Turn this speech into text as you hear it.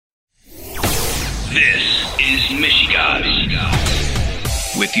This is Michigas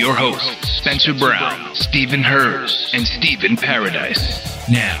with your hosts Spencer Brown, Stephen Hers, and Stephen Paradise.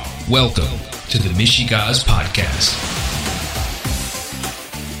 Now, welcome to the Michigas Podcast.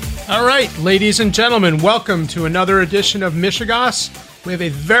 All right, ladies and gentlemen, welcome to another edition of Michigas. We have a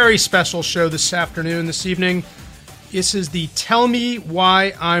very special show this evening. This is the Tell Me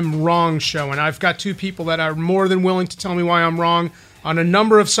Why I'm Wrong show, and I've got two people that are more than willing to tell me why I'm wrong on a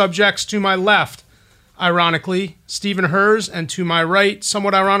number of subjects. To my left, ironically, Stephen Hers, and to my right,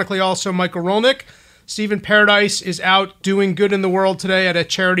 somewhat ironically also, Michael Rolnick. Stephen Paradise is out doing good in the world today at a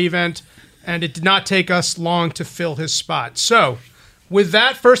charity event, and it did not take us long to fill his spot. So, with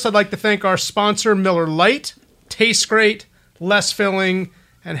that, first I'd like to thank our sponsor, Miller Lite. Tastes great, less filling,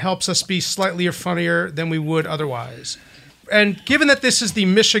 and helps us be slightly funnier than we would otherwise. And given that this is the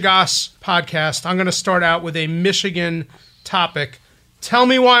Michigas podcast, I'm going to start out with a Michigan topic. Tell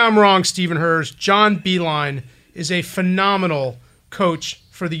me why I'm wrong, Stephen Hers. John Beilein is a phenomenal coach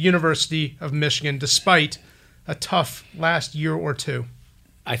for the University of Michigan, despite a tough last year or two.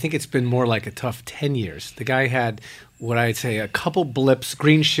 I think it's been more like a tough 10 years. The guy had, what I'd say, a couple blips,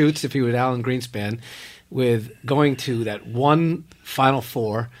 green shoots, if he was Alan Greenspan, with going to that one Final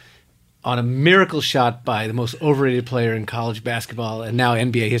Four on a miracle shot by the most overrated player in college basketball and now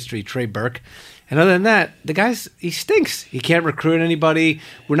NBA history, Trey Burke. And other than that, he stinks. He can't recruit anybody.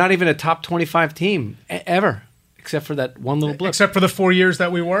 We're not even a top 25 team ever, except for that one little blip. Except for the 4 years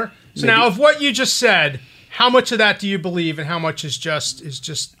that we were. So now, of what you just said, how much of that do you believe, and how much is just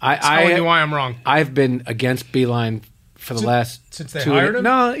telling you why I'm wrong? I've been against Beilein for the last since they hired him.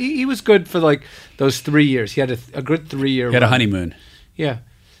 No, he was good for like those 3 years. He had a good 3 year. He had a honeymoon. Yeah,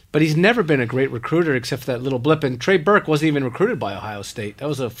 but he's never been a great recruiter except for that little blip. And Trey Burke wasn't even recruited by Ohio State. That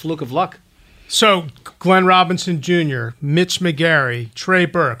was a fluke of luck. So Glenn Robinson Jr., Mitch McGarry, Trey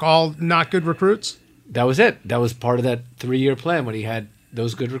Burke, all not good recruits? That was it. That was part of that 3 year plan when he had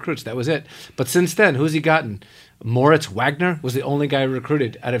those good recruits. That was it. But since then, who's he gotten? Moritz Wagner was the only guy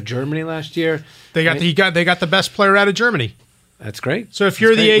recruited out of Germany last year. They got the best player out of Germany. That's great. So if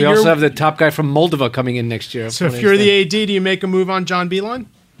you're the AD, we also have the top guy from Moldova coming in next year. So if you're the AD, do you make a move on John Beilein?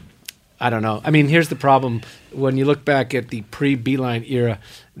 I don't know. I mean, here's the problem. When you look back at the pre-Beilein era,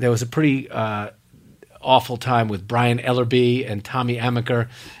 there was a pretty awful time with Brian Ellerby and Tommy Amaker.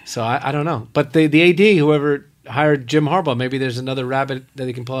 So I don't know. But the AD, whoever hired Jim Harbaugh, maybe there's another rabbit that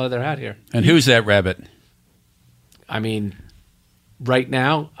they can pull out of their hat here. And who's that rabbit? I mean, right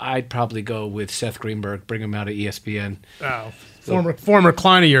now, I'd probably go with Seth Greenberg, bring him out of ESPN. Oh, former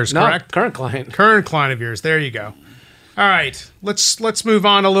client of yours, correct? No, current client. Current client of yours. There you go. All right, let's move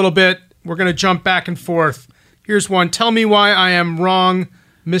on a little bit. We're going to jump back and forth. Here's one. Tell me why I am wrong,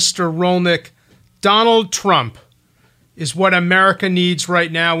 Mr. Rolnick. Donald Trump is what America needs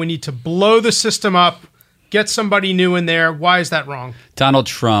right now. We need to blow the system up. Get somebody new in there. Why is that wrong? Donald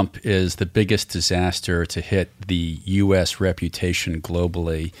Trump is the biggest disaster to hit the U.S. reputation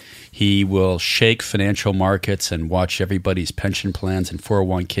globally. He will shake financial markets and watch everybody's pension plans and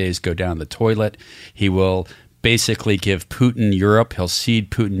 401ks go down the toilet. He will basically give Putin Europe. He'll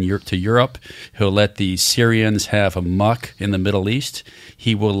cede Putin to Europe. He'll let the Syrians have a muck in the Middle East.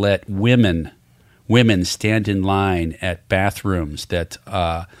 He will let women stand in line at bathrooms that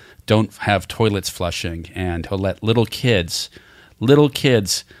don't have toilets flushing, and he'll let little kids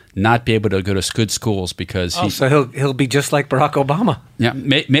not be able to go to good schools because so he'll be just like Barack Obama. Yeah,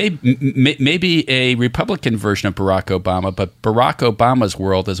 maybe a Republican version of Barack Obama, but Barack Obama's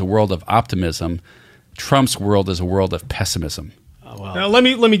world is a world of optimism. Trump's world is a world of pessimism. Oh, wow. Now let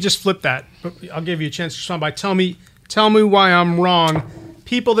me just flip that. I'll give you a chance to respond by tell me why I'm wrong.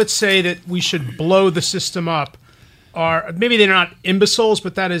 People that say that we should blow the system up are, maybe they're not imbeciles,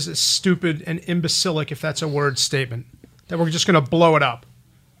 but that is a stupid and imbecilic, if that's a word, statement, that we're just going to blow it up.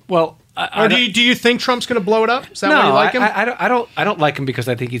 Well, do you think Trump's going to blow it up? Is that why you like him? I don't like him because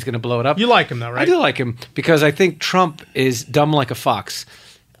I think he's going to blow it up. You like him though, right? I do like him because I think Trump is dumb like a fox,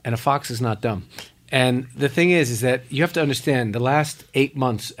 and a fox is not dumb. And the thing is that you have to understand the last 8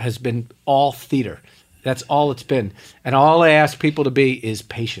 months has been all theater. That's all it's been. And all I ask people to be is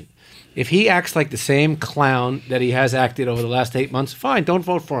patient. If he acts like the same clown that he has acted over the last 8 months, fine, don't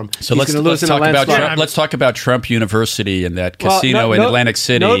vote for him. So let's talk about Trump University and that casino in Atlantic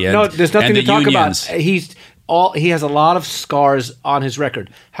City and there's nothing and to the talk unions. about. he has a lot of scars on his record.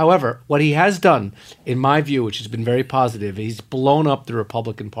 However, what he has done, in my view, which has been very positive, he's blown up the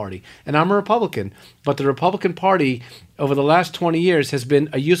Republican Party. And I'm a Republican, but the Republican Party over the last 20 years has been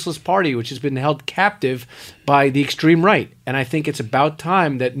a useless party which has been held captive by the extreme right. And I think it's about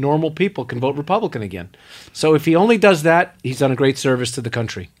time that normal people can vote Republican again. So if he only does that, he's done a great service to the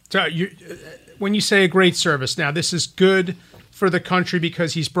country. So when you say a great service, now this is good for the country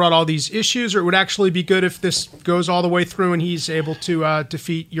because he's brought all these issues, or it would actually be good if this goes all the way through and he's able to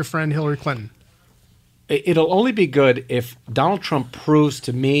defeat your friend Hillary Clinton? It'll only be good if Donald Trump proves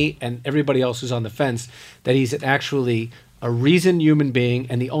to me and everybody else who's on the fence that he's actually a reasoned human being,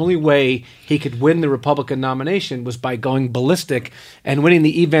 and the only way he could win the Republican nomination was by going ballistic and winning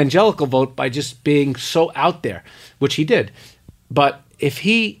the evangelical vote by just being so out there, which he did. But if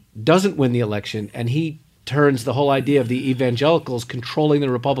he doesn't win the election and he turns the whole idea of the evangelicals controlling the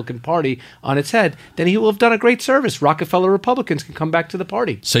Republican Party on its head, then he will have done a great service. Rockefeller Republicans can come back to the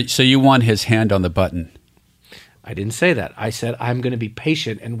party. So you want his hand on the button? I didn't say that. I said I'm going to be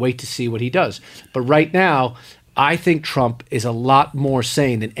patient and wait to see what he does. But right now, I think Trump is a lot more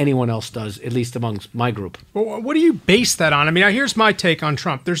sane than anyone else does, at least amongst my group. Well, what do you base that on? I mean, here's my take on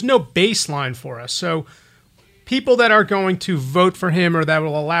Trump. There's no baseline for us. So people that are going to vote for him or that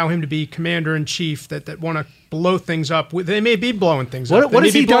will allow him to be commander-in-chief that want to blow things up, they may be blowing things up. They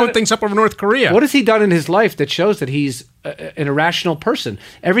may be blowing things up over North Korea. What has he done in his life that shows that he's an irrational person?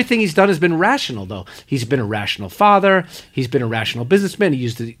 Everything he's done has been rational, though. He's been a rational father. He's been a rational businessman. He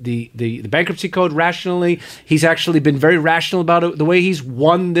used the bankruptcy code rationally. He's actually been very rational about it, the way he's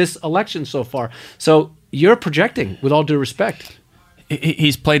won this election so far. So you're projecting, with all due respect.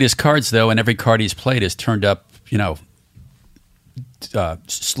 He's played his cards, though, and every card he's played has turned up,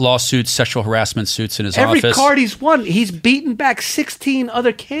 lawsuits, sexual harassment suits in his office. Every card he's won, he's beaten back 16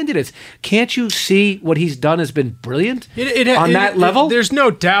 other candidates. Can't you see what he's done has been brilliant on that level? There's no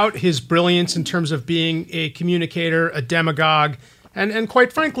doubt his brilliance in terms of being a communicator, a demagogue, and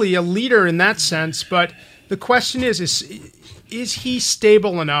quite frankly, a leader in that sense. But the question is he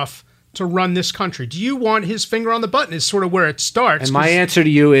stable enough to run this country? Do you want his finger on the button is sort of where it starts. And my answer to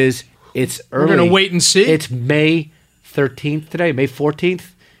you is it's early. We're going to wait and see. It's May 13th today, May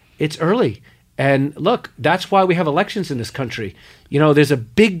 14th. It's early. And look, that's why we have elections in this country. There's a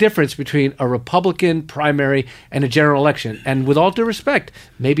big difference between a Republican primary and a general election. And with all due respect,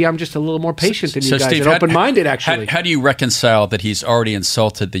 maybe I'm just a little more patient than you guys, Steve, and open-minded, actually. How do you reconcile that he's already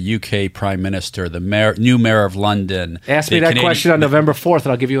insulted the UK Prime Minister, the new mayor of London? Ask me that question on November 4th,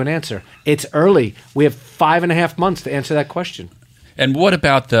 and I'll give you an answer. It's early. We have 5.5 months to answer that question. And what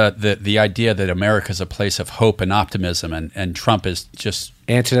about the idea that America is a place of hope and optimism, and Trump is just...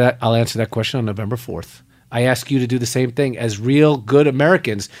 Answer that. I'll answer that question on November 4th. I ask you to do the same thing. As real good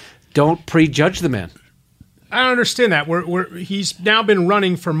Americans, don't prejudge the man. I don't understand that. He's now been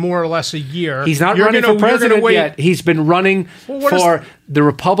running for more or less a year. He's not running for president yet. He's been running for the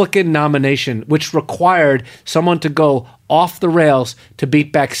Republican nomination, which required someone to go off the rails to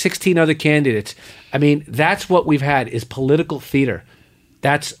beat back 16 other candidates. I mean, that's what we've had is political theater.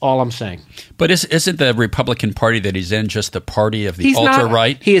 That's all I'm saying. But isn't the Republican Party that he's in just the party of the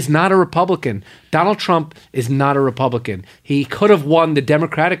ultra-right? He is not a Republican. Donald Trump is not a Republican. He could have won the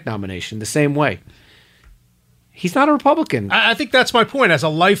Democratic nomination the same way. He's not a Republican. I think that's my point. As a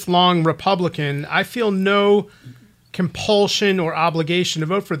lifelong Republican, I feel no compulsion or obligation to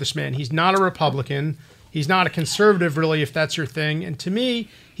vote for this man. He's not a Republican. He's not a conservative, really, if that's your thing. And to me,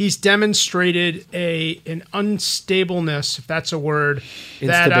 he's demonstrated an unstableness, if that's a word.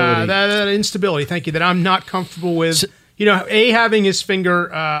 Instability. That instability, thank you, that I'm not comfortable with. A, having his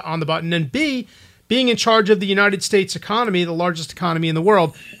finger on the button, and B, being in charge of the United States economy, the largest economy in the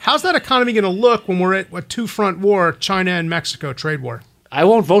world. How's that economy going to look when we're at a two-front war, China and Mexico trade war? I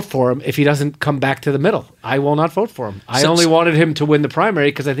won't vote for him if he doesn't come back to the middle. I will not vote for him. I only wanted him to win the primary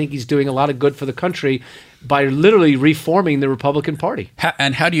because I think he's doing a lot of good for the country by literally reforming the Republican Party.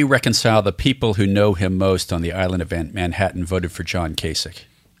 And how do you reconcile the people who know him most on the island of Manhattan voted for John Kasich?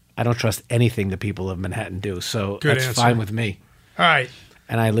 I don't trust anything the people of Manhattan do, so Good that's answer. fine with me. All right.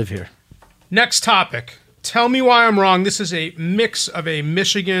 And I live here. Next topic. Tell me why I'm wrong. This is a mix of a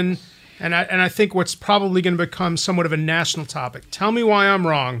Michigan and I think what's probably going to become somewhat of a national topic. Tell me why I'm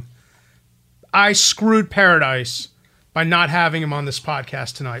wrong. I screwed Paradise by not having him on this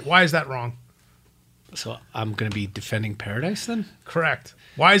podcast tonight. Why is that wrong? So I'm going to be defending Paradise then? Correct.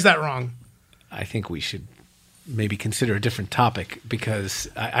 Why is that wrong? I think we should maybe consider a different topic because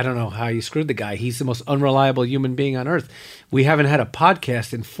I don't know how you screwed the guy. He's the most unreliable human being on earth. We haven't had a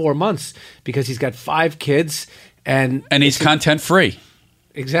podcast in 4 months because he's got 5 kids and he's content free.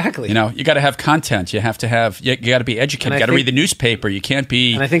 Exactly. You got to have content. You got to be educated. You got to read the newspaper. You can't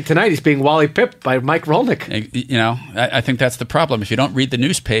be. And I think tonight he's being Wally pipped by Mike Rolnick. I think that's the problem. If you don't read the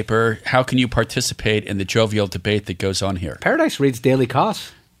newspaper, how can you participate in the jovial debate that goes on here? Paradise reads Daily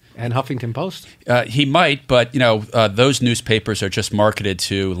Kos and Huffington Post. He might, but those newspapers are just marketed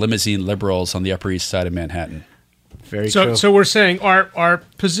to limousine liberals on the Upper East Side of Manhattan. Very true. So we're saying our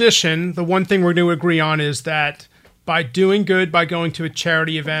position, the one thing we're going to agree on is that by doing good, by going to a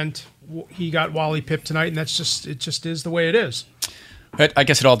charity event, he got Wally pipped tonight, and it just is the way it is. But I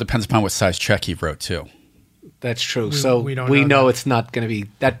guess it all depends upon what size check he wrote, too. That's true. We know it's not going to be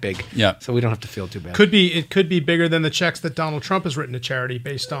that big. Yeah. So we don't have to feel too bad. It could be bigger than the checks that Donald Trump has written to charity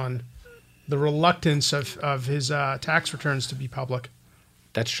based on the reluctance of his tax returns to be public.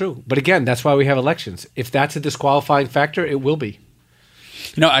 That's true. But again, that's why we have elections. If that's a disqualifying factor, it will be.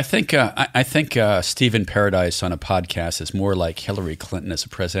 I think Stephen Paradise on a podcast is more like Hillary Clinton as a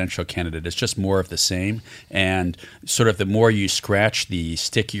presidential candidate. It's just more of the same, and sort of the more you scratch, the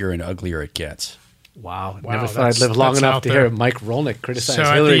stickier and uglier it gets. Wow. Never thought I'd live long enough to hear Mike Rolnick criticize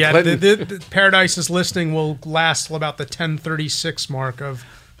Hillary Clinton. The Paradise's listening will last till about the 10:36 mark of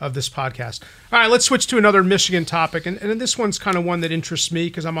this podcast. All right, let's switch to another Michigan topic, and this one's kind of one that interests me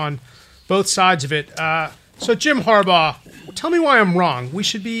because I'm on both sides of it. So Jim Harbaugh, tell me why I'm wrong. We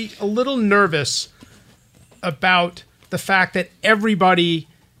should be a little nervous about the fact that everybody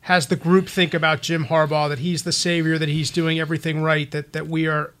has the group think about Jim Harbaugh, that he's the savior, that he's doing everything right, that we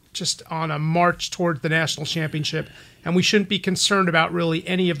are just on a march toward the national championship, and we shouldn't be concerned about really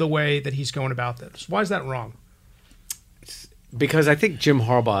any of the way that he's going about this. Why is that wrong? Because I think Jim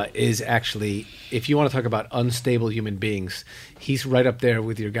Harbaugh is actually, if you want to talk about unstable human beings, he's right up there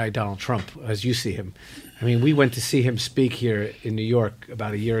with your guy Donald Trump, as you see him. I mean, we went to see him speak here in New York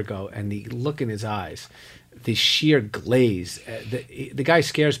about a year ago, and the look in his eyes, the sheer glaze, the guy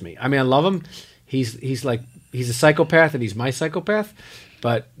scares me. I mean, I love him. He's a psychopath, and he's my psychopath,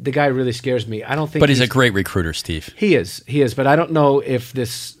 but the guy really scares me. I don't think. But he's a great recruiter, Steve. He is, but I don't know if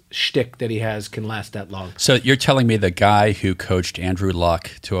this shtick that he has can last that long. So you're telling me the guy who coached Andrew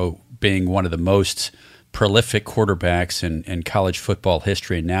Luck to being one of the most prolific quarterbacks in college football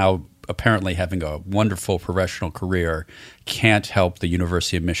history, now apparently having a wonderful professional career, can't help the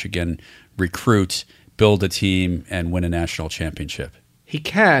University of Michigan recruit, build a team, and win a national championship? He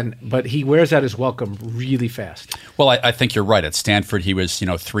can, but he wears out his welcome really fast. Well, I think you're right. At Stanford, he was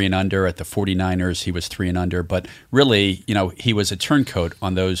 3 and under. At the 49ers, he was 3 and under. But really, he was a turncoat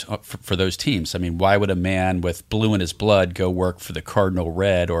on those for those teams. I mean, why would a man with blue in his blood go work for the Cardinal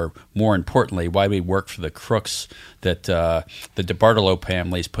Red, or more importantly, why would he work for the crooks that the DeBartolo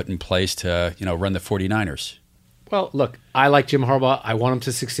families put in place to run the 49ers? Well, look, I like Jim Harbaugh. I want him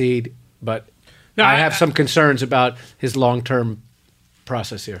to succeed, but I have some concerns about his long-term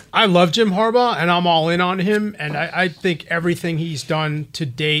process here. I love Jim Harbaugh, and I'm all in on him, and I think everything he's done to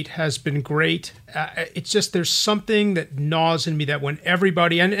date has been great. It's just there's something that gnaws in me that when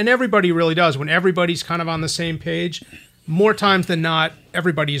everybody, and everybody really does, when everybody's kind of on the same page, more times than not,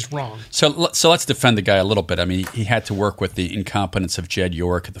 everybody's wrong. So let's defend the guy a little bit. I mean, he had to work with the incompetence of Jed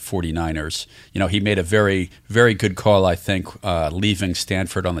York at the 49ers. He made a very, very good call, I think, leaving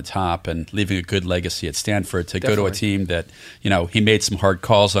Stanford on the top and leaving a good legacy at Stanford to go to a team that, he made some hard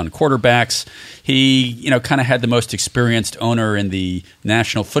calls on quarterbacks. He, kind of had the most experienced owner in the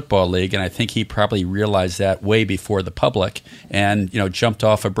National Football League, and I think he probably realized that way before the public and, jumped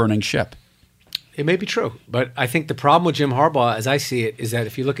off a burning ship. It may be true, but I think the problem with Jim Harbaugh, as I see it, is that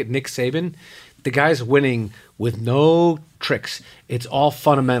if you look at Nick Saban, the guy's winning with no tricks. It's all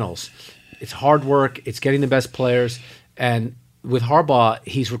fundamentals. It's hard work. It's getting the best players. And with Harbaugh,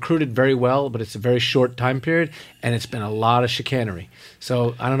 he's recruited very well, but it's a very short time period, and it's been a lot of chicanery.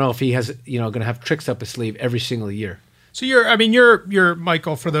 So I don't know if he has, going to have tricks up his sleeve every single year. So you're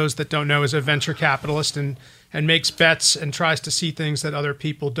Michael, for those that don't know, is a venture capitalist and makes bets and tries to see things that other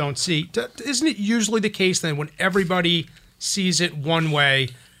people don't see. Isn't it usually the case then when everybody sees it one way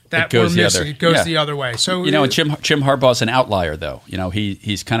that it goes the other way? So and Jim Harbaugh's an outlier, though.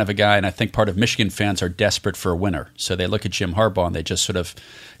 He's kind of a guy, and I think part of Michigan fans are desperate for a winner. So they look at Jim Harbaugh and they just sort of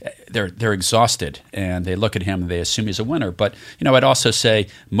they're exhausted, and they look at him and they assume he's a winner. But I'd also say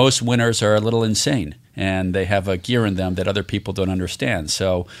most winners are a little insane, and they have a gear in them that other people don't understand.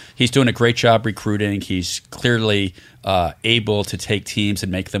 So he's doing a great job recruiting. He's clearly able to take teams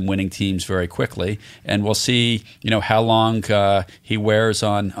and make them winning teams very quickly. And we'll see, how long he wears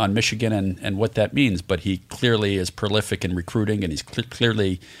on Michigan and what that means. But he clearly is prolific in recruiting, and he's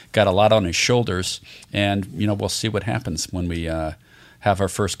clearly got a lot on his shoulders. And, we'll see what happens when we have our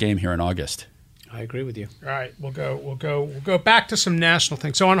first game here in August. I agree with you. All right, we'll go back to some national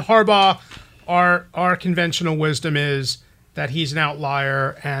things. So on Harbaugh, our conventional wisdom is that he's an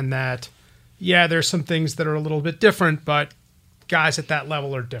outlier and that, yeah, there's some things that are a little bit different, but guys at that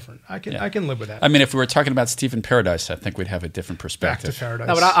level are different. I can live with that. I mean, if we were talking about Stephen Paradise, I think we'd have a different Back perspective. to Paradise.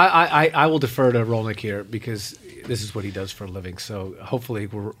 No, but I will defer to Rolnick here because this is what he does for a living. So hopefully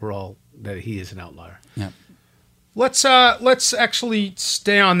we're all that he is an outlier. Yeah. Let's actually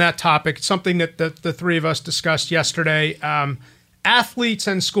stay on that topic. It's something that the three of us discussed yesterday. Athletes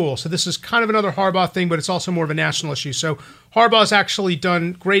and school. So this is kind of another Harbaugh thing, but it's also more of a national issue. So Harbaugh's actually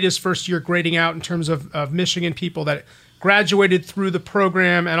done great his first year grading out in terms of Michigan people that graduated through the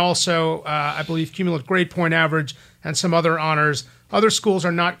program, and also I believe cumulative grade point average and some other honors. Other schools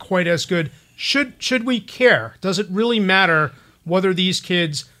are not quite as good. Should we care? Does it really matter whether these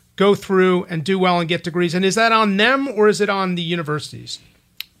kids go through and do well and get degrees? And is that on them or is it on the universities?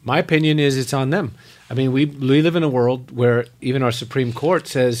 My opinion is it's on them. I mean, we live in a world where even our Supreme Court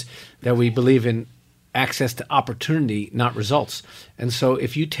says that we believe in access to opportunity, not results. And so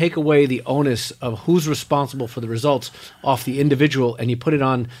if you take away the onus of who's responsible for the results off the individual and you put it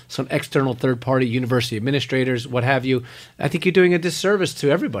on some external third-party university administrators, what have you, I think you're doing a disservice to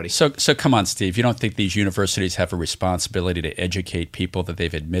everybody. So come on, Steve. You don't think these universities have a responsibility to educate people that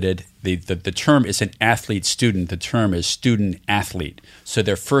they've admitted? The term isn't athlete-student. The term is student-athlete. So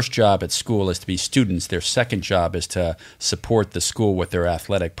their first job at school is to be students. Their second job is to support the school with their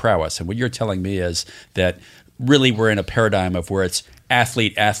athletic prowess. And what you're telling me is that really we're in a paradigm of where it's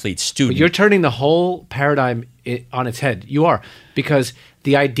athlete, student. But you're turning the whole paradigm on its head. You are. Because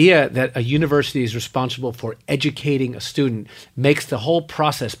the idea that a university is responsible for educating a student makes the whole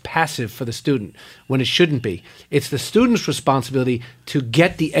process passive for the student when it shouldn't be. It's the student's responsibility to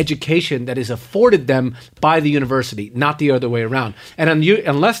get the education that is afforded them by the university, not the other way around. And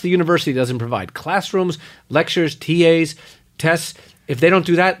unless the university doesn't provide classrooms, lectures, TAs, tests, if they don't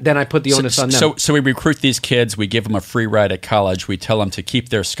do that, then I put the onus on them. So we recruit these kids. We give them a free ride at college. We tell them to keep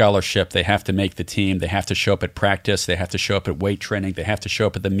their scholarship. They have to make the team. They have to show up at practice. They have to show up at weight training. They have to show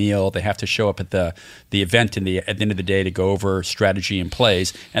up at the meal. They have to show up at the event at the end of the day to go over strategy and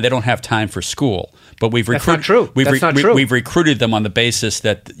plays. And they don't have time for school. But That's not true. That's not true. We've recruited them on the basis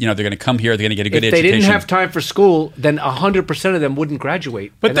that they're going to come here. They're going to get a good education. If they didn't have time for school, then 100% of them wouldn't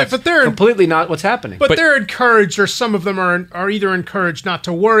graduate. But they're completely not what's happening. But they're encouraged, or some of them are either encouraged not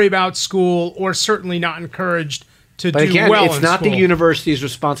to worry about school, or certainly not encouraged to but do again, well in it's not school. the university's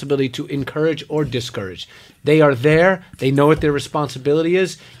responsibility to encourage or discourage. They are there. They know what their responsibility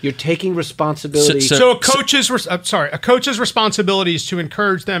is. You're taking responsibility. So a coach's responsibility is to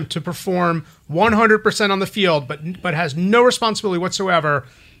encourage them to perform 100% on the field, but has no responsibility whatsoever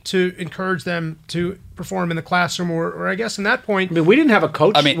to encourage them to perform in the classroom, or I guess in that point. I mean, we didn't have a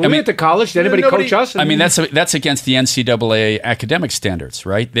coach. When we went to college, did anybody coach us? I mean, that's against the NCAA academic standards,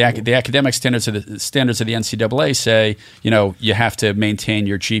 right? The academic standards of the NCAA say, you have to maintain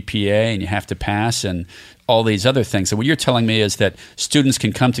your GPA and you have to pass and all these other things. And what you're telling me is that students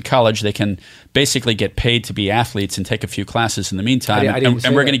can come to college, they can basically get paid to be athletes and take a few classes in the meantime,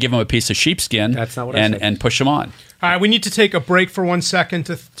 and we're going to give them a piece of sheepskin. That's not what I said. And push them on. All right, we need to take a break for 1 second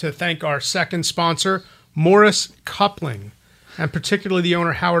to thank our second sponsor, Morris Coupling, and particularly the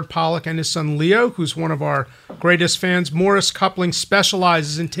owner, Howard Pollack, and his son, Leo, who's one of our greatest fans. Morris Coupling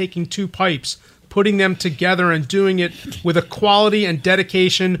specializes in taking two pipes, putting them together, and doing it with a quality and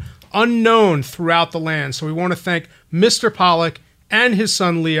dedication unknown throughout the land. So we want to thank Mr. Pollack and his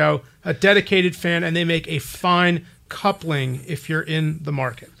son, Leo, a dedicated fan, and they make a fine coupling if you're in the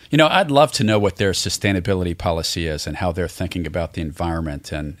market. I'd love to know what their sustainability policy is and how they're thinking about the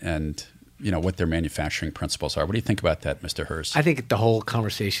environment and what their manufacturing principles are. What do you think about that, Mr. Hers? I think the whole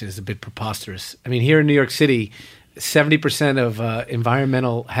conversation is a bit preposterous. I mean, here in New York City, 70% of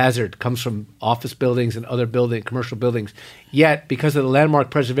environmental hazard comes from office buildings and other commercial buildings. Yet, because of the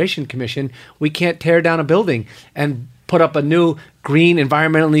Landmark Preservation Commission, we can't tear down a building and put up a new green,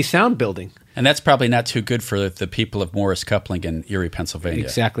 environmentally sound building. And that's probably not too good for the people of Morris Coupling in Erie, Pennsylvania.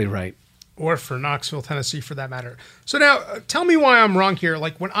 Exactly right. Or for Knoxville, Tennessee, for that matter. So now, tell me why I'm wrong here.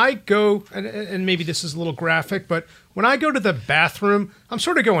 Like when I go, and maybe this is a little graphic, but when I go to the bathroom, I'm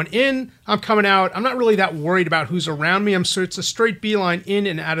sort of going in, I'm coming out. I'm not really that worried about who's around me. It's a straight beeline in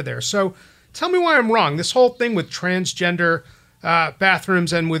and out of there. So tell me why I'm wrong. This whole thing with transgender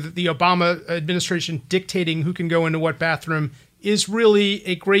bathrooms and with the Obama administration dictating who can go into what bathroom is really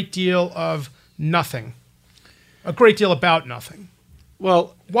a great deal of nothing. A great deal about nothing.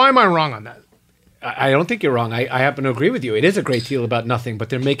 Well, why am I wrong on that? I don't think you're wrong. I happen to agree with you. It is a great deal about nothing, but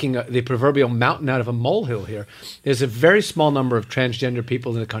they're making the proverbial mountain out of a molehill here. There's a very small number of transgender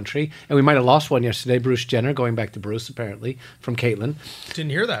people in the country, and we might have lost one yesterday, Bruce Jenner, going back to Bruce, apparently, from Caitlyn. Didn't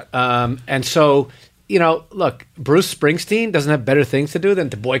hear that. And so, look, Bruce Springsteen doesn't have better things to do than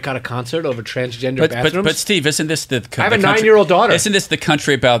to boycott a concert over transgender bathrooms. But Steve, isn't this the I have a 9-year-old daughter. Isn't this the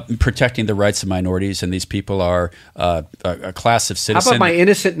country about protecting the rights of minorities? And these people are a class of citizens. How about my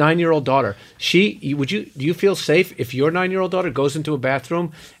innocent 9-year-old daughter? Do you feel safe if your 9-year-old daughter goes into a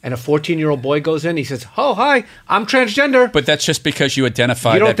bathroom and a 14-year-old boy goes in? He says, "Oh, hi, I'm transgender." But that's just because you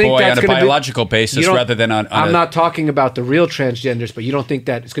identify that boy on a biological basis rather than on. I'm not talking about the real transgenders, but you don't think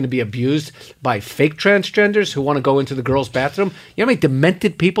that it's going to be abused by fake transgenders who want to go into the girls' bathroom? You know how many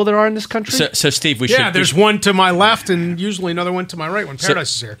demented people there are in this country? So Steve, there's one to my left and usually another one to my right when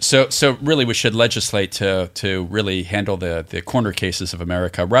Paradise is here. So really, we should legislate to really handle the corner cases of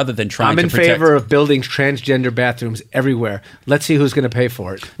America rather than trying to protect. I'm in favor of building transgender bathrooms everywhere. Let's see who's going to pay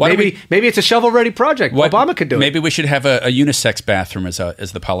for it. Maybe it's a shovel-ready project. Obama could do it. Maybe we should have a unisex bathroom as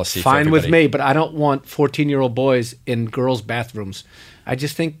the policy. Fine with me, but I don't want 14-year-old boys in girls' bathrooms. I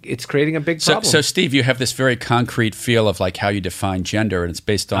just think it's creating a big problem. So, Steve, you have this very concrete feel of like how you define gender, and it's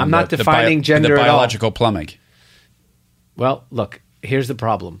based on I'm not defining gender the at all. biological plumbing. Well, look, here's the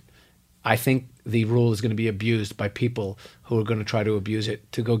problem. I think the rule is going to be abused by people who are going to try to abuse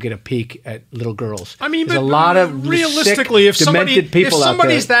it to go get a peek at little girls. I mean, there's a lot of realistically, sick, demented people if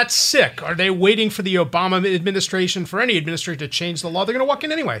somebody's out there. that sick, are they waiting for the Obama administration, for any administration, to change the law? They're going to walk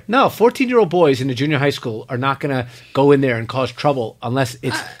in anyway. No, 14-year-old boys in the junior high school are not going to go in there and cause trouble unless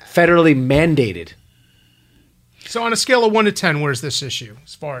it's federally mandated. So on a scale of 1 to 10, where's this issue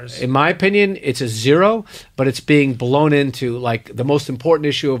as far as... In my opinion, it's a 0, but it's being blown into like the most important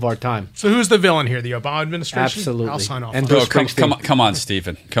issue of our time. So who's the villain here? The Obama administration? Absolutely. I'll sign off. And on Bruce it. Come on,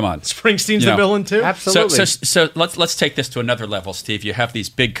 Stephen. Come on. Springsteen's the villain too? Absolutely. So let's take this to another level, Steve. You have these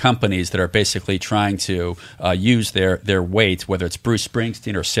big companies that are basically trying to use their weight, whether it's Bruce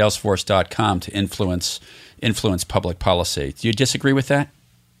Springsteen or Salesforce.com, to influence public policy. Do you disagree with that?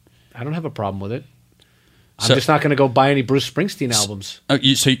 I don't have a problem with it. I'm just not going to go buy any Bruce Springsteen albums.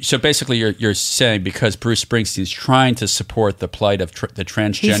 So basically, you're saying because Bruce Springsteen's trying to support the plight of the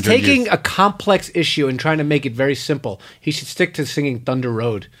transgender. He's taking youth. a complex issue and trying to make it very simple. He should stick to singing Thunder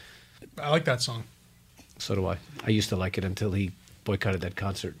Road. I like that song. So do I. I used to like it until he boycotted that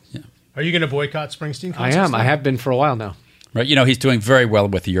concert. Yeah. Are you going to boycott Springsteen concerts? I am. I have been for a while now. Right. He's doing very well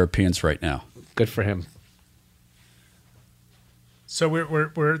with the Europeans right now. Good for him. So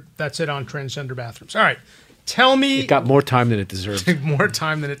we're that's it on transgender bathrooms. All right. Tell me... It got more time than it deserved. More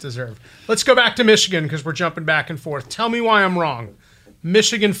time than it deserved. Let's go back to Michigan because we're jumping back and forth. Tell me why I'm wrong.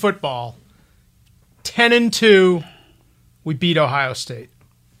 Michigan football, 10-2, we beat Ohio State.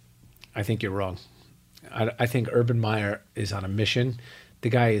 I think you're wrong. I think Urban Meyer is on a mission. The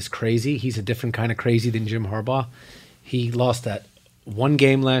guy is crazy. He's a different kind of crazy than Jim Harbaugh. He lost that one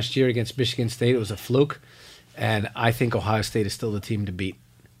game last year against Michigan State. It was a fluke. And I think Ohio State is still the team to beat.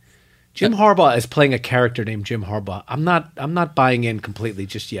 Jim Harbaugh is playing a character named Jim Harbaugh. I'm not buying in completely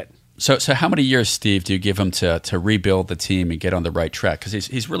just yet. So how many years, Steve, do you give him to rebuild the team and get on the right track? Because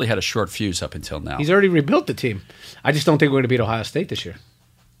he's really had a short fuse up until now. He's already rebuilt the team. I just don't think we're going to beat Ohio State this year.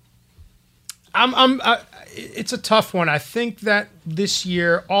 It's a tough one. I think that this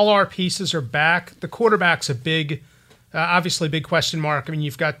year all our pieces are back. The quarterback's a big, obviously big question mark. I mean,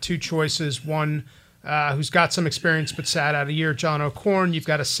 you've got two choices. One who's got some experience but sat out a year, John O'Korn. You've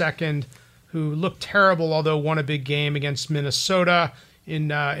got a second who looked terrible, although won a big game against Minnesota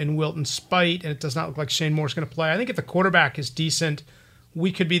in Wilton Spite, and it does not look like Shane Moore's going to play. I think if the quarterback is decent,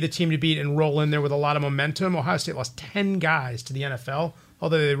 we could be the team to beat and roll in there with a lot of momentum. Ohio State lost 10 guys to the NFL,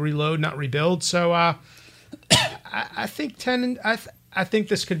 although they reload, not rebuild. So I think 10. I think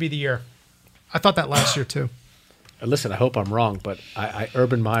this could be the year. I thought that last year too. Listen, I hope I'm wrong, but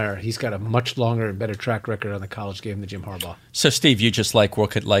Urban Meyer, he's got a much longer and better track record on the college game than Jim Harbaugh. So, Steve, you just like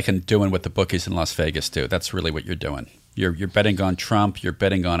doing what the bookies in Las Vegas do. That's really what you're doing. You're betting on Trump. You're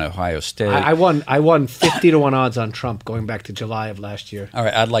betting on Ohio State. I won 50-1 odds on Trump going back to July of last year. All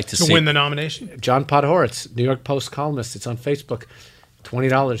right, I'd like to win the nomination. John Podhoretz, New York Post columnist. It's on Facebook.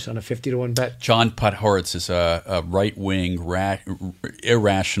 $20 on a 50-1 bet. John Podhoretz is a right-wing,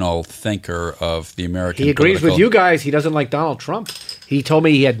 irrational thinker of the American. He agrees with you guys. He doesn't like Donald Trump. He told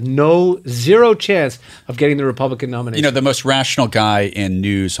me he had zero chance of getting the Republican nomination. The most rational guy in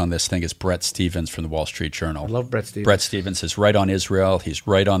news on this thing is Bret Stephens from the Wall Street Journal. I love Bret Stephens. Bret Stephens is right on Israel. He's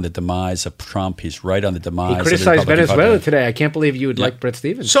right on the demise of Trump. He's right on the demise. He criticized Venezuela today. I can't believe you would like Bret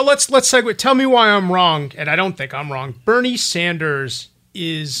Stephens. So let's segue. Tell me why I'm wrong, and I don't think I'm wrong. Bernie Sanders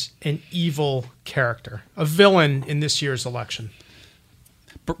is an evil character, a villain in this year's election?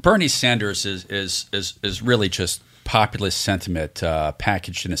 Bernie Sanders is really just populist sentiment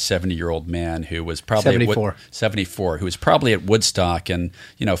packaged in a 70-year-old man who was probably 74, who was probably at Woodstock and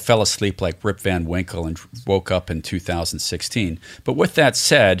fell asleep like Rip Van Winkle and woke up in 2016. But with that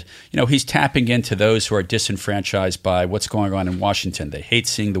said, he's tapping into those who are disenfranchised by what's going on in Washington. They hate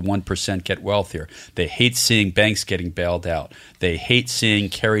seeing the 1% get wealthier. They hate seeing banks getting bailed out. They hate seeing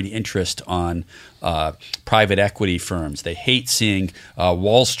carried interest on private equity firms. They hate seeing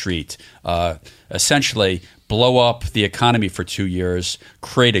Wall Street essentially blow up the economy for 2 years,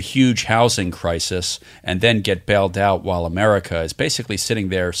 create a huge housing crisis, and then get bailed out while America is basically sitting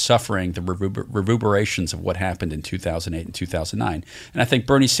there suffering the reverberations of what happened in 2008 and 2009. And I think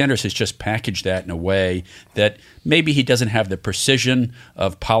Bernie Sanders has just packaged that in a way that maybe he doesn't have the precision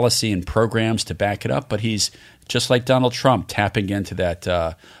of policy and programs to back it up, but he's, just like Donald Trump, tapping into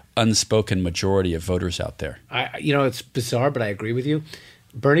that unspoken majority of voters out there. It's bizarre, but I agree with you.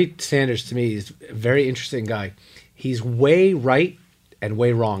 Bernie Sanders, to me, is a very interesting guy. He's way right and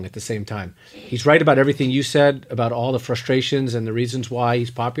way wrong at the same time. He's right about everything you said, about all the frustrations and the reasons why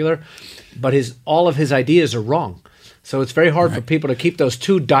he's popular, but all of his ideas are wrong. So it's very hard for people to keep those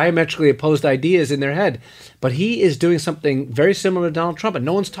two diametrically opposed ideas in their head. But he is doing something very similar to Donald Trump, and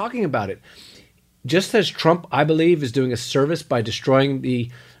no one's talking about it. Just as Trump, I believe, is doing a service by destroying the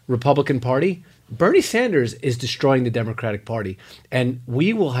Republican Party, Bernie Sanders is destroying the Democratic Party. And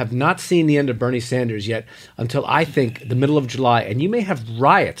we will have not seen the end of Bernie Sanders yet until, I think, the middle of July. And you may have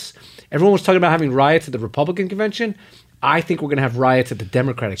riots. Everyone was talking about having riots at the Republican convention. I think we're going to have riots at the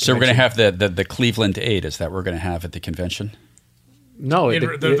Democratic convention. So we're going to have the Cleveland Aid. Is that what we're going to have at the convention? No, the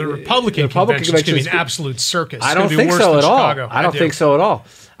Republican convention is going to be an absolute circus. I don't think so at all. I don't think so at all.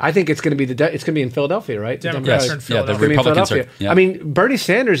 I think it's going to be it's going to be in Philadelphia, right? Democrats are in Philadelphia. Yeah, the Republicans are. Yeah. I mean, Bernie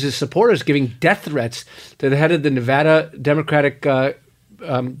Sanders' supporters giving death threats to the head of the Nevada Democratic Party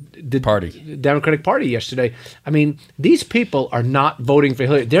yesterday. I mean, these people are not voting for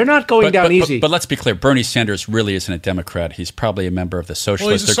Hillary. They're not going down easy. But let's be clear: Bernie Sanders really isn't a Democrat. He's probably a member of the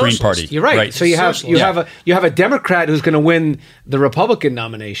Socialist or Green Party. You're right. So you have a Democrat who's going to win the Republican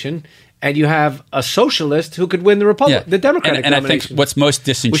nomination. And you have a socialist who could win the Democratic nomination. And I think what's most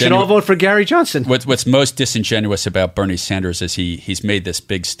disingenuous... We should all vote for Gary Johnson. What's most disingenuous about Bernie Sanders is he's made this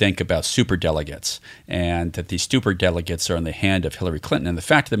big stink about superdelegates, and that these superdelegates are in the hand of Hillary Clinton. And the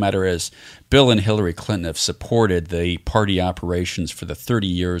fact of the matter is, Bill and Hillary Clinton have supported the party operations for the 30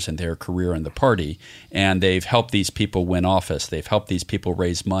 years in their career in the party, and they've helped these people win office. They've helped these people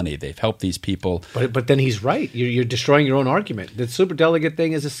raise money. They've helped these people... But then he's right. You're destroying your own argument. The superdelegate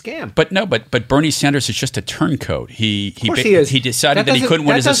thing is a scam. But Bernie Sanders is just a turncoat. He is. He decided that he couldn't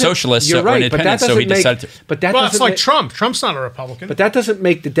win as a socialist or independent, so he decided to... Well, it's like Trump. Trump's not a Republican. But that doesn't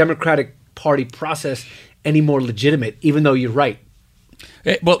make the Democratic Party process any more legitimate, even though you're right.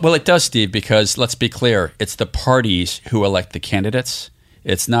 Well, it does, Steve, because let's be clear, it's the parties who elect the candidates.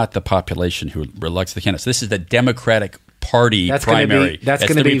 It's not the population who elects the candidates. This is the Democratic Party primary. That's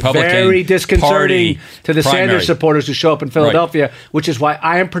going to be very disconcerting to the Sanders supporters who show up in Philadelphia, which is why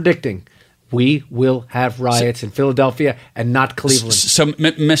I am predicting we will have riots in Philadelphia and not Cleveland. So,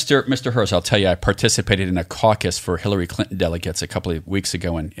 Mr. Herz, I'll tell you, I participated in a caucus for Hillary Clinton delegates a couple of weeks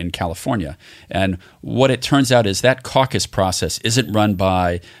ago in California. And what it turns out is that caucus process isn't run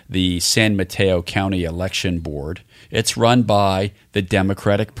by the San Mateo County Election Board. It's run by the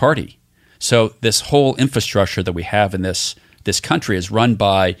Democratic Party. So this whole infrastructure that we have in this country is run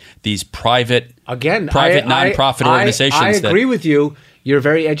by these private nonprofit organizations. I agree with you. You're a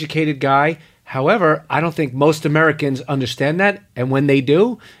very educated guy. However, I don't think most Americans understand that. And when they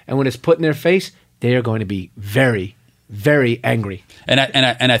do, and when it's put in their face, they are going to be very, very angry. And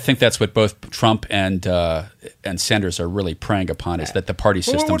I think that's what both Trump and Sanders are really preying upon, is that the party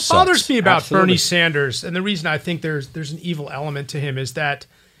system what sucks. bothers me about Bernie Sanders, and the reason I think there's an evil element to him, is that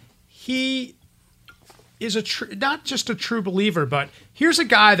he is not just a true believer, but here's a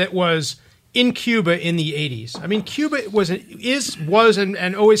guy that was in Cuba in the 80s. I mean, Cuba was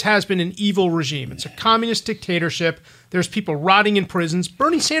and always has been an evil regime. It's a communist dictatorship. There's people rotting in prisons.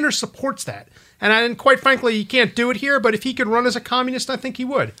 Bernie Sanders supports that. And quite frankly, he can't do it here, but if he could run as a communist, I think he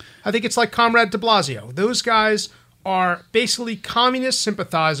would. I think it's like Comrade de Blasio. Those guys are basically communist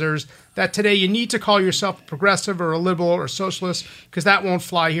sympathizers that today you need to call yourself a progressive or a liberal or a socialist, because that won't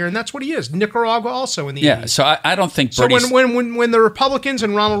fly here. And that's what he is. Nicaragua also in the 80s. Yeah, so I don't think Bernie's... So when the Republicans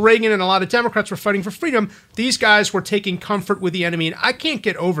and Ronald Reagan and a lot of Democrats were fighting for freedom, these guys were taking comfort with the enemy, and I can't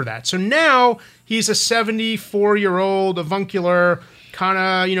get over that. So now he's a 74-year-old avuncular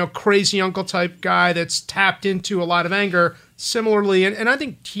kind of, crazy uncle type guy that's tapped into a lot of anger similarly. And I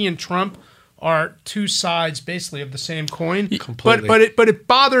think he and Trump are two sides basically of the same coin. Completely. But it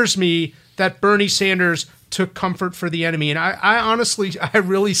bothers me that Bernie Sanders took comfort for the enemy. And I honestly, I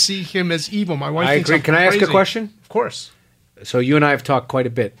really see him as evil. My wife thinks agree. I'm Can I ask crazy. a question? Of course. So you and I have talked quite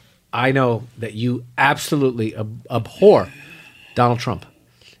a bit. I know that you absolutely abhor Donald Trump.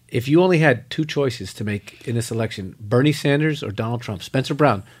 If you only had two choices to make in this election, Bernie Sanders or Donald Trump, Spencer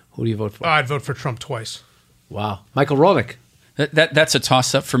Brown, who do you vote for? I'd vote for Trump twice. Wow. Michael Rolnick. That's a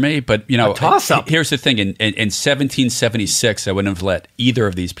toss-up for me, but A toss-up? Here's the thing: in 1776, I wouldn't have let either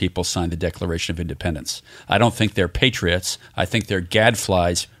of these people sign the Declaration of Independence. I don't think they're patriots. I think they're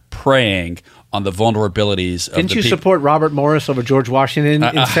gadflies preying on the vulnerabilities of Didn't the you people. support Robert Morris over George Washington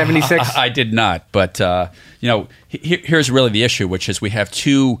in 76? I did not, but here's really the issue, which is we have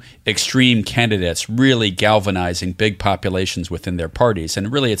two extreme candidates really galvanizing big populations within their parties,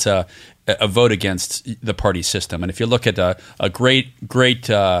 and really it's a vote against the party system. And if you look at a great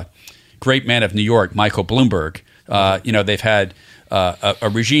man of New York, Michael Bloomberg, they've had a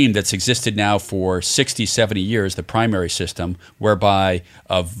regime that's existed now for 60, 70 years, the primary system, whereby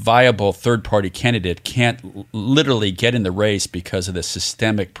a viable third-party candidate can't literally get in the race because of the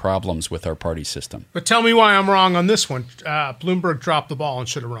systemic problems with our party system. But tell me why I'm wrong on this one. Bloomberg dropped the ball and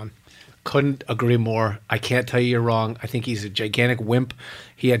should have run. Couldn't agree more. I can't tell you you're wrong. I think he's a gigantic wimp.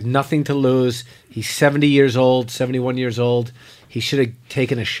 He had nothing to lose. He's 70 years old, 71 years old. He should have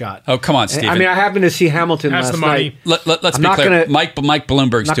taken a shot. Oh, come on, Stephen. I mean, I happened to see Hamilton Has last the money. night. Let's I'm be not clear. gonna- Mike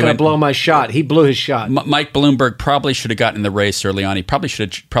Bloomberg's Not doing going to blow my shot. He blew his shot. Mike Bloomberg probably should have gotten in the race early on. He probably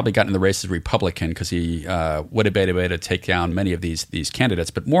should have gotten in the race as a Republican because he would have been able to take down many of these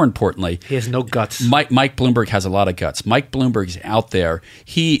candidates. But more importantly, He has no guts. Mike Bloomberg has a lot of guts. Mike Bloomberg's out there.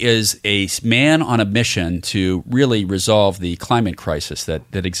 He is a man on a mission to really resolve the climate crisis that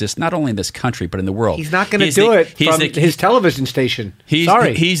exists not only in this country but in the world. He's not going to do it from his television station.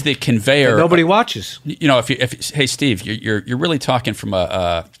 Sorry. He's the conveyor. That nobody watches. Hey Steve, you're really talking from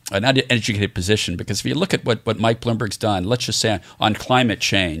an uneducated position, because if you look at what Mike Bloomberg's done, let's just say on climate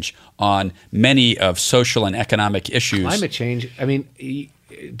change, on many of social and economic issues. Climate change. I mean,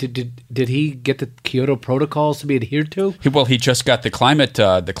 did he get the Kyoto protocols to be adhered to? He just got the climate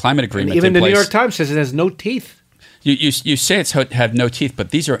agreement. Even in the place. New York Times says it has no teeth. You say it's have no teeth,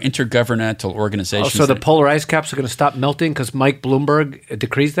 but these are intergovernmental organizations. So the polar ice caps are going to stop melting because Mike Bloomberg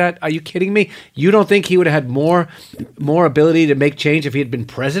decrees that? Are you kidding me? You don't think he would have had more ability to make change if he had been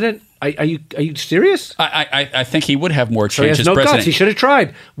president? Are you serious? I think he would have more So he change has as no president. guts. He should have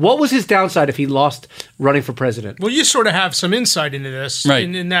tried. What was his downside if he lost running for president? Well, you sort of have some insight into this. Right.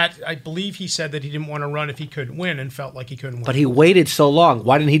 In that, I believe he said that he didn't want to run if he couldn't win and felt like he couldn't win. But he waited so long.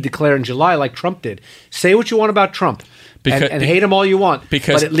 Why didn't he declare in July like Trump did? Say what you want about Trump and hate him all you want,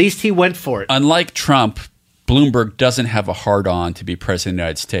 because but at least he went for it. Unlike Trump, Bloomberg doesn't have a hard-on to be president of the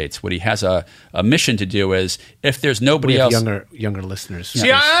United States. What he has a mission to do is, if there's nobody We have else... younger listeners.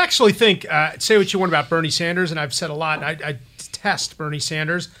 See, I actually think, say what you want about Bernie Sanders, and I've said a lot, I detest Bernie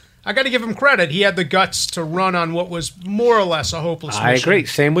Sanders. I got to give him credit. He had the guts to run on what was more or less a hopeless mission. I agree.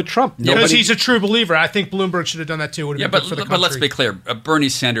 Same with Trump. Because he's a true believer. I think Bloomberg should have done that too. Would have Yeah, been good for the country. but let's be clear. Bernie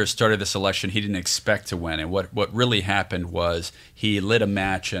Sanders started this election. He didn't expect to win. And what really happened was he lit a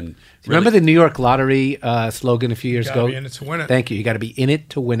match and... Remember the New York Lottery slogan a few years ago? Be in it to win it. Thank you. You got to be in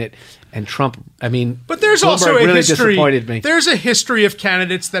it to win it. And Trump, I mean, But there's Bloomberg also a really history. disappointed me. There's a history of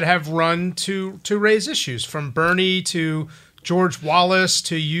candidates that have run to raise issues, from Bernie to George Wallace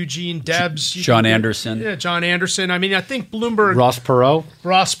to Eugene Debs, John Anderson. Yeah, John Anderson. I mean, I think Bloomberg, Ross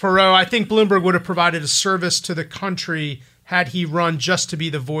Perot. I think Bloomberg would have provided a service to the country had he run just to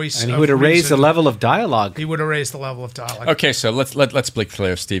be the voice. And he of would have raised the reason. level of dialogue. He would have raised the level of dialogue. Okay, so let's be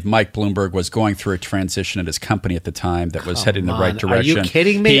clear, Steve. Mike Bloomberg was going through a transition at his company at the time that was headed in the right direction. Are you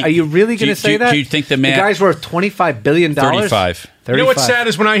kidding me? Are you really going to say that? Do you think the man... The guy's worth $25 billion? 35. You know what's sad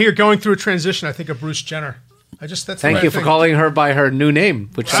is when I hear going through a transition, I think of Bruce Jenner. That's Thank what you I for think. calling her by her new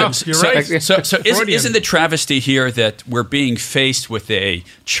name. Which Wow, sounds- you're right. So Freudian. isn't the travesty here that we're being faced with a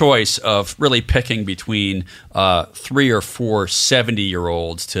choice of really picking between 3 or 4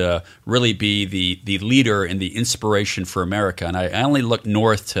 70-year-olds to really be the leader and the inspiration for America? And I only look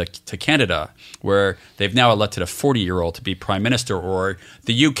north to Canada, where they've now elected a 40-year-old to be prime minister, or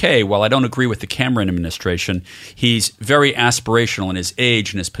the UK. While I don't agree with the Cameron administration, he's very aspirational in his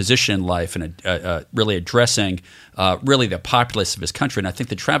age and his position in life, and really addressing really the populace of his country. And I think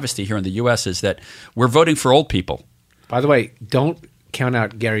the travesty here in the U.S. is that we're voting for old people. By the way, don't count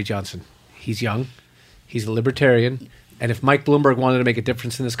out Gary Johnson. He's young. He's a libertarian. And if Mike Bloomberg wanted to make a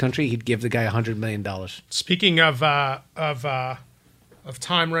difference in this country, he'd give the guy $100 million. Speaking of of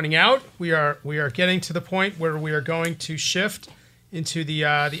time running out. We are getting to the point where we are going to shift into the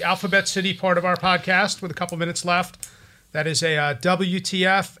Alphabet City part of our podcast with a couple minutes left. That is a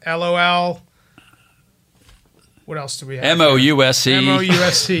WTF, LOL. What else do we have? MOUSC.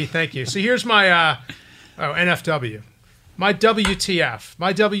 MOUSC, thank you. So here's my NFW. My WTF.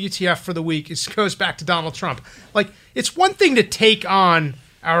 My WTF for the week goes back to Donald Trump. Like, it's one thing to take on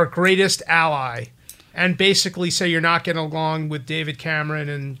our greatest ally and basically say you're not getting along with David Cameron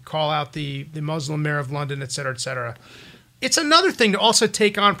and call out the Muslim mayor of London, et cetera, et cetera. It's another thing to also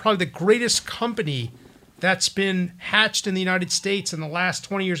take on probably the greatest company that's been hatched in the United States in the last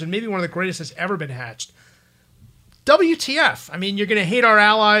 20 years, and maybe one of the greatest that's ever been hatched. WTF. I mean, you're going to hate our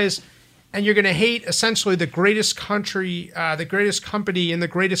allies, and you're going to hate essentially the greatest country, the greatest company in the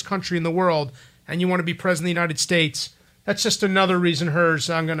greatest country in the world, and you want to be president of the United States. That's just another reason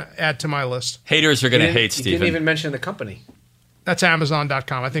I'm going to add to my list. Haters are going to hate Stephen. You didn't even mention the company. That's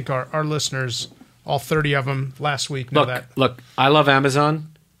Amazon.com. I think our listeners, all 30 of them last week, know that. Look, I love Amazon,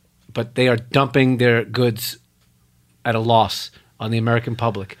 but they are dumping their goods at a loss on the American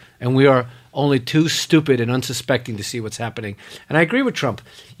public. And we are only too stupid and unsuspecting to see what's happening. And I agree with Trump.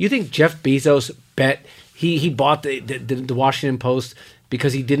 You think Jeff Bezos bet he bought the Washington Post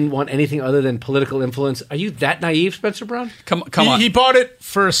because he didn't want anything other than political influence? Are you that naive, Spencer Brown? Come on. He bought it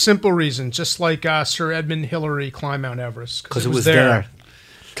for a simple reason, just like Sir Edmund Hillary climbed Mount Everest. Because it was there.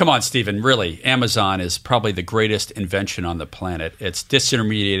 Come on, Stephen. Really, Amazon is probably the greatest invention on the planet. It's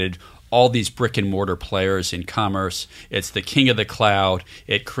disintermediated all these brick and mortar players in commerce. It's the king of the cloud.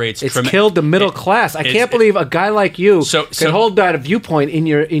 It creates. It's killed the middle class. I can't believe a guy like you can hold that viewpoint in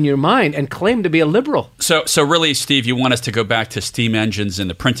your mind and claim to be a liberal. So really, Steve, you want us to go back to steam engines and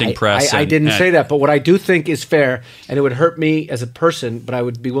the printing press? I didn't say that, but what I do think is fair, and it would hurt me as a person, but I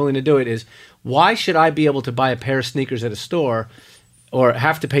would be willing to do it. Is why should I be able to buy a pair of sneakers at a store, or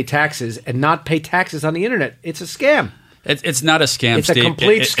have to pay taxes and not pay taxes on the internet? It's a scam. It's not a scam, It's Steve. a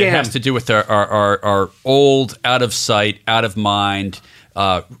complete scam. It has to do with our old, out of sight, out of mind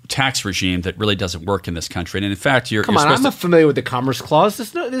tax regime that really doesn't work in this country. And in fact, I'm not familiar with the Commerce Clause.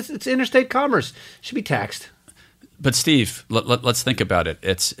 It's interstate commerce. It should be taxed. But Steve, let's think about it.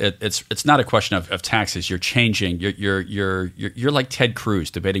 It's not a question of taxes. You're changing. You're like Ted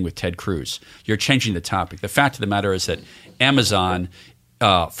Cruz, debating with Ted Cruz. You're changing the topic. The fact of the matter is that Amazon,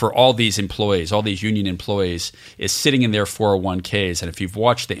 for all these employees, all these union employees, is sitting in their 401ks. And if you've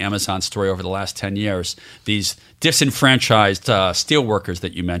watched the Amazon story over the last 10 years, these disenfranchised steel workers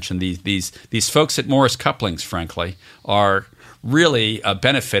that you mentioned, these folks at Morris Couplings, frankly, are really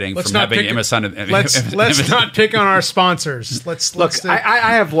benefiting from having Amazon. Let's not pick on our sponsors. Look,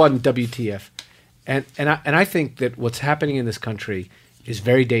 I have one WTF, and I think that what's happening in this country is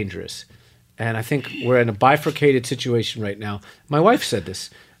very dangerous. And I think we're in a bifurcated situation right now. My wife said this.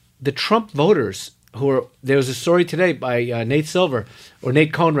 The Trump voters there was a story today by Nate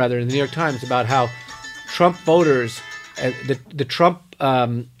Cohn rather, in the New York Times about how Trump voters, the Trump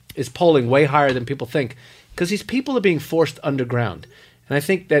is polling way higher than people think because these people are being forced underground. And I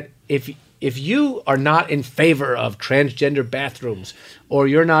think that if you are not in favor of transgender bathrooms, or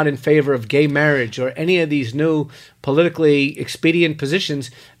you're not in favor of gay marriage, or any of these new politically expedient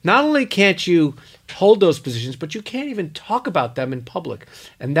positions, not only can't you hold those positions, but you can't even talk about them in public.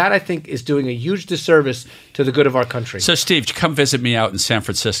 And that, I think, is doing a huge disservice to the good of our country. So, Steve, come visit me out in San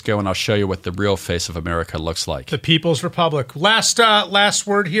Francisco, and I'll show you what the real face of America looks like. The People's Republic. Last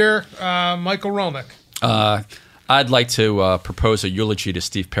word here, Michael Romick. I'd like to propose a eulogy to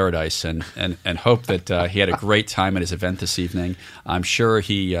Steve Paradise and hope that he had a great time at his event this evening. I'm sure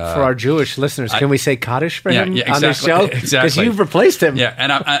he... for our Jewish listeners, can we say Kaddish for him on this show? Exactly. Because you've replaced him. Yeah,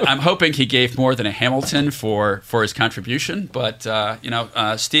 and I'm hoping he gave more than a Hamilton for his contribution. But,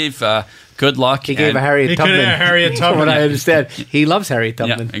 Steve, good luck. He gave a Harriet Tubman. Harriet Tubman. From what I understand. He loves Harriet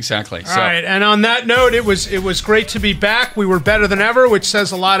Tubman. Yeah, exactly. All right, and on that note, it was great to be back. We were better than ever, which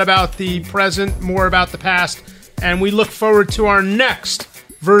says a lot about the present, more about the past. And we look forward to our next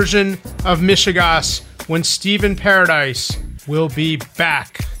version of Michigas when Stephen Paradise will be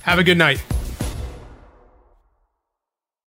back. Have a good night.